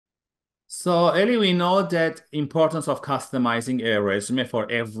So, Ellie, we know that importance of customizing a resume for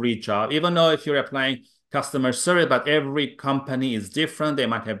every job, even though if you're applying customer service, but every company is different, they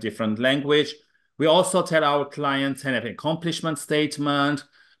might have different language. We also tell our clients an accomplishment statement.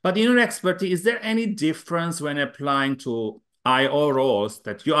 But in your expertise, is there any difference when applying to IO roles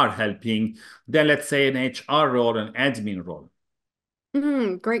that you are helping than, let's say, an HR role, an admin role?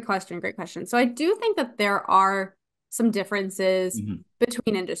 Great question. Great question. So I do think that there are some differences Mhm.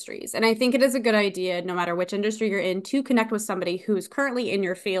 between industries. And I think it is a good idea, no matter which industry you're in, to connect with somebody who's currently in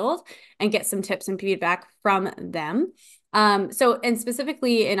your field and get some tips and feedback from them. And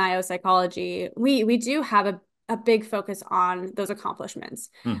specifically in IO psychology, we do have a big focus on those accomplishments,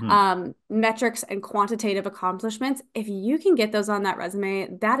 Mhm. metrics and quantitative accomplishments. If you can get those on that resume,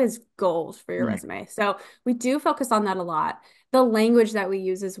 that is gold for your Yeah. resume. So we do focus on that a lot. The language that we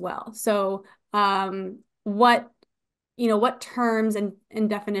use as well. So what what terms and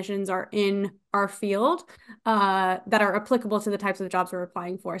definitions are in our field that are applicable to the types of jobs we're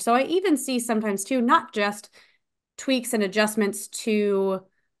applying for. So I even see sometimes too, not just tweaks and adjustments to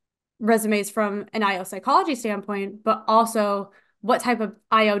resumes from an IO psychology standpoint, but also what type of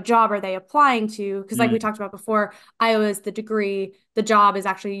IO job are they applying to? Because like we Mm. talked about before, IO is the degree, the job is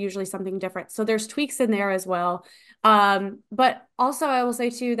actually usually something different. So there's tweaks in there as well. But also I will say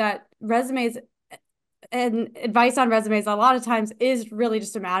too that resumes and advice on resumes a lot of times is really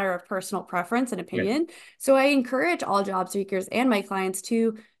just a matter of personal preference and Yes. opinion. So I encourage all job seekers and my clients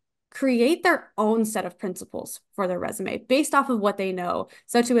to create their own set of principles for their resume based off of what they know.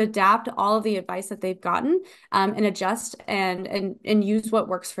 So to adapt all of the advice that they've gotten and adjust and use what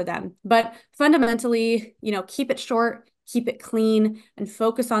works for them. But fundamentally, keep it short, keep it clean, and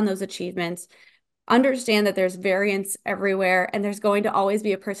focus on those achievements. Understand that there's variance everywhere and there's going to always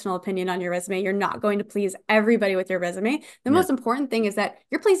be a personal opinion on your resume. You're not going to please everybody with your resume. The Yes. most important thing is that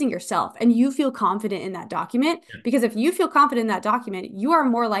you're pleasing yourself and you feel confident in that document, because if you feel confident in that document, you are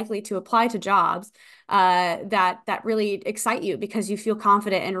more likely to apply to jobs that really excite you because you feel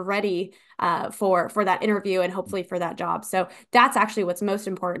confident and ready for that interview and hopefully for that job. So that's actually what's most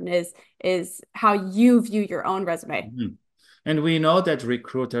important is how you view your own resume. Mhm. And we know that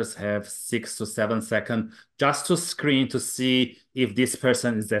recruiters have 6 to 7 seconds just to screen to see if this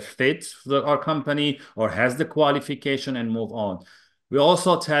person is a fit for our company or has the qualification and move on. We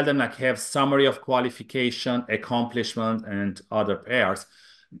also tell them like have summary of qualification, accomplishment, and other pairs.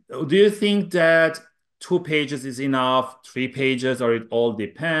 Do you think that 2 pages is enough, 3 pages, or it all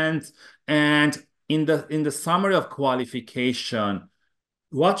depends? And in the summary of qualification,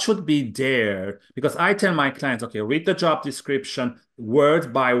 what should be there? Because I tell my clients, okay, read the job description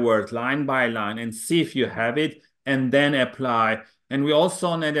word by word, line by line, and see if you have it, and then apply. And we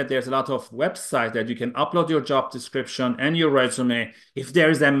also know that there's a lot of websites that you can upload your job description and your resume. If there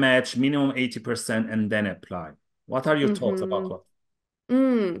is a match, minimum 80%, and then apply. What are your thoughts about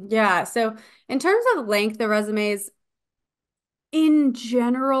Mm-hmm. what? Yeah. So in terms of length of resumes, in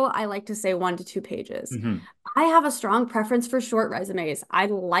general, I like to say 1 to 2 pages. Mhm. I have a strong preference for short resumes. I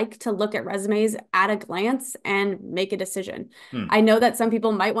like to look at resumes at a glance and make a decision. Mm. I know that some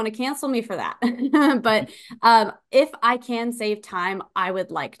people might want to cancel me for that, but if I can save time, I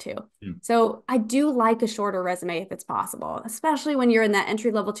would like to. Mm. So I do like a shorter resume if it's possible, especially when you're in that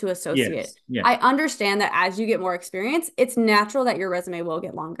entry level to associate. Yes. Yeah. I understand that as you get more experience, it's natural that your resume will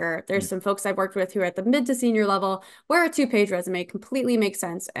get longer. There's Yeah. some folks I've worked with who are at the mid to senior level where a 2 page resume completely makes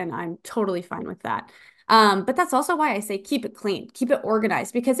sense, and I'm totally fine with that. But that's also why I say keep it clean, keep it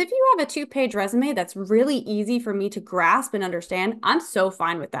organized, because if you have a 2 page resume that's really easy for me to grasp and understand, I'm so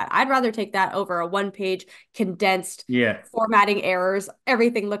fine with that. I'd rather take that over a 1 page condensed Yeah. formatting errors.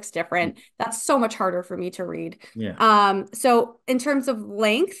 Everything looks different. That's so much harder for me to read. Yeah. So in terms of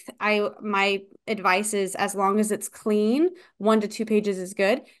length, my advice is as long as it's clean, 1 to 2 pages is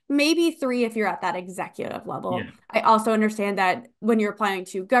good. Maybe three if you're at that executive level. Yeah. I also understand that when you're applying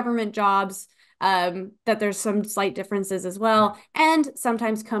to government jobs, that there's some slight differences as well. And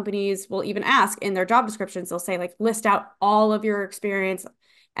sometimes companies will even ask in their job descriptions, they'll say, like, list out all of your experience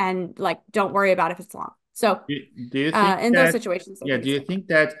and, like, don't worry about if it's long. So Do you think in those that, situations, I yeah, think do it's you different. think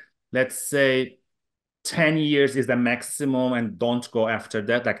that, let's say, 10 years is the maximum and don't go after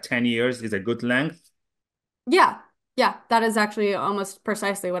that? Like 10 years is a good length? Yeah. Yeah, that is actually almost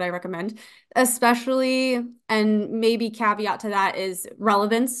precisely what I recommend. Especially, and maybe caveat to that is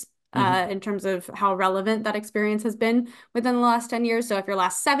relevance, Mhm. in terms of how relevant that experience has been within the last 10 years. So if your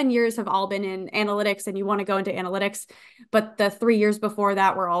last 7 years have all been in analytics and you want to go into analytics, but the 3 years before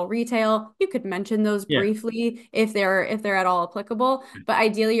that were all retail, you could mention those Yeah. briefly if they're at all applicable. But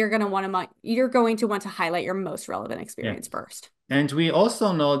ideally, you're going to want to highlight your most relevant Yeah. experience first. And we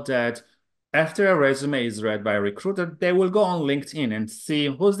also know that after a resume is read by a recruiter, they will go on LinkedIn and see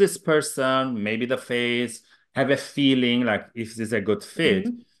who's this person, maybe the face, have a feeling like if this is a good fit.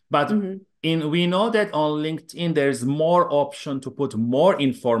 Hmm. But Hmm. we know that on LinkedIn there's more option to put more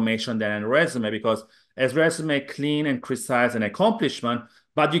information than a resume because as resume clean and precise and accomplishment,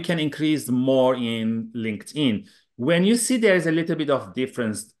 but you can increase more in LinkedIn. When you see there is a little bit of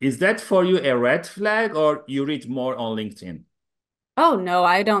difference, is that for you a red flag or you read more on LinkedIn? Oh no,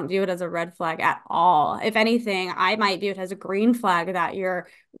 I don't view it as a red flag at all. If anything, I might view it as a green flag that your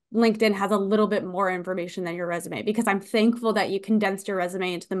LinkedIn has a little bit more information than your resume because I'm thankful that you condensed your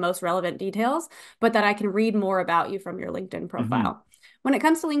resume into the most relevant details, but that I can read more about you from your LinkedIn Mhm. profile. When it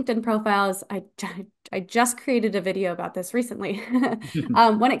comes to LinkedIn profiles, I just created a video about this recently.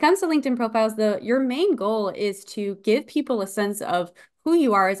 When it comes to LinkedIn profiles, your main goal is to give people a sense of who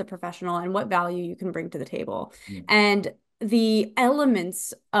you are as a professional and what value you can bring to the table. Yeah. And the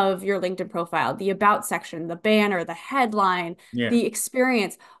elements of your LinkedIn profile, the about section, the banner, the headline, Yeah. the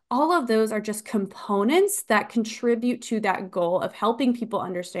experience, all of those are just components that contribute to that goal of helping people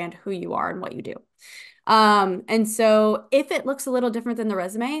understand who you are and what you do. And so if it looks a little different than the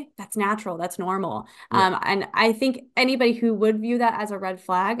resume, that's natural, that's normal. Yeah. And I think anybody who would view that as a red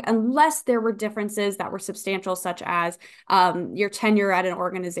flag, unless there were differences that were substantial, such as your tenure at an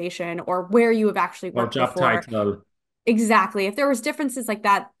organization or where you have actually Or worked job before. title. Exactly. If there was differences like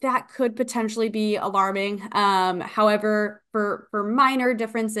that, that could potentially be alarming. However, for minor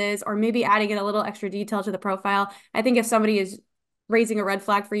differences or maybe adding in a little extra detail to the profile, I think if somebody is raising a red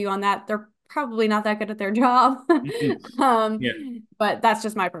flag for you on that, they're probably not that good at their job. Yeah. But that's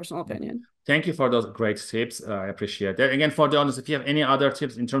just my personal opinion. Thank you for those great tips. I appreciate that. Again, for the audience, if you have any other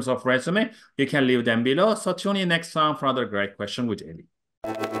tips in terms of resume, you can leave them below. So tune in next time for another great question with Ellie.